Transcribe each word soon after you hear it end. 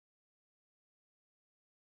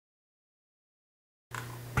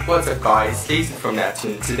What's up guys, Jason from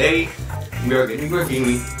Neptune. Today we are going to be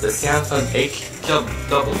reviewing the Samsung HW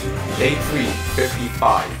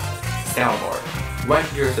J355 soundbar. Right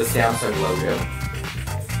here is the Samsung logo.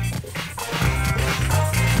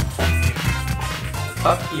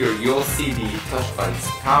 Up here you'll see the touch buttons: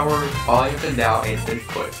 power, volume and down, and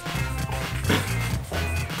input.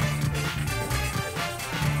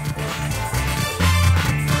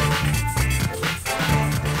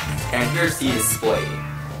 And here's the display.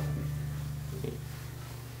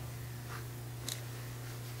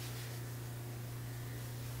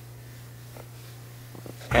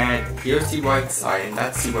 And here's the right side, and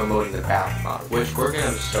that's the remote in the background, which we're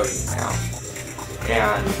going to show you now.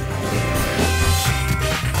 And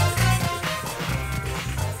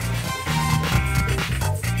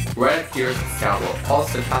right up here is the soundbar.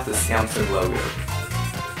 Also has the Samsung logo.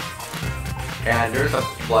 And there's a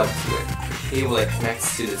plug to it, the cable that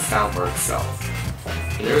connects to the soundbar itself.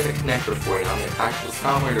 And there's a connector for it on the actual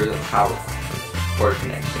soundbar. There's a power cord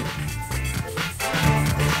connection.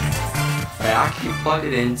 I actually plugged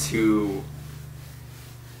it into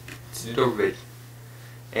the rig,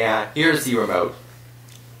 and here's the remote.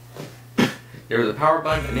 There's a power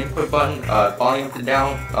button, an input button, volume up and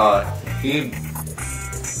down,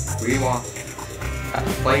 rewind,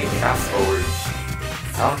 play, fast forward,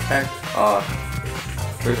 sound effect,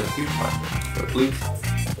 there's a huge button, the Bluetooth.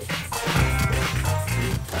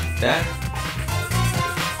 Then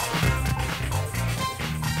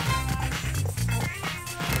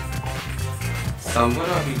so I'm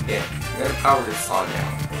gonna begin. I'm gonna power this on now.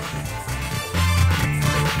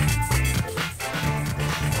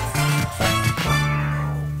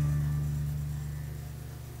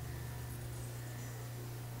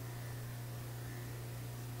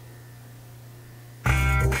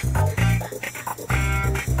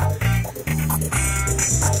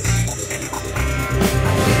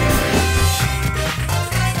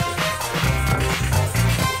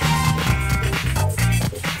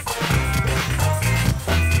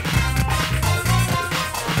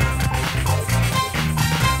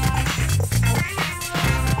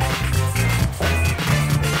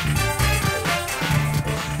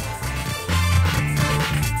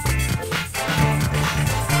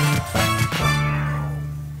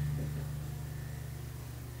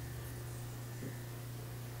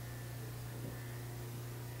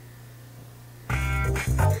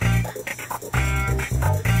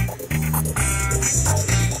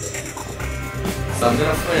 So I'm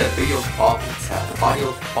gonna put a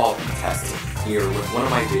audio quality test here with one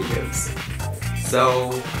of my videos.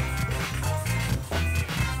 So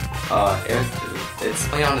it's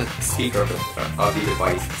playing on the speaker of the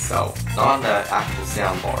device itself, not on the actual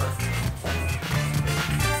soundbar.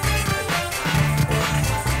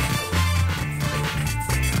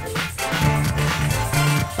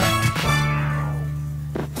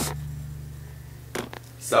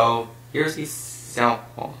 So here's the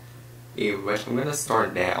soundbar, which I'm gonna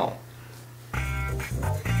start now.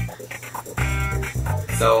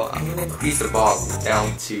 So I'm gonna increase the volume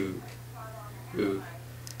down to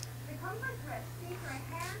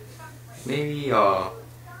maybe the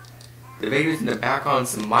videos in the background,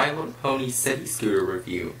 some My Little Pony City Scooter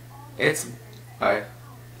review.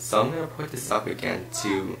 So I'm gonna put this up again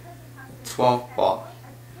to 12 volume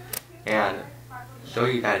and show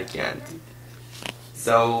you that again.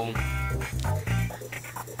 So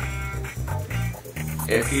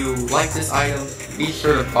if you like this item, be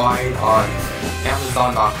sure to buy it on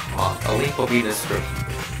Amazon.com. A link will be in the description.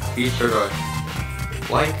 Be sure to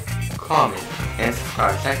like, comment, and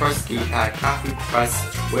subscribe. Check our scoop at Copy Press,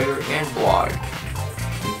 Twitter, and blog.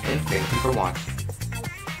 And thank you for watching.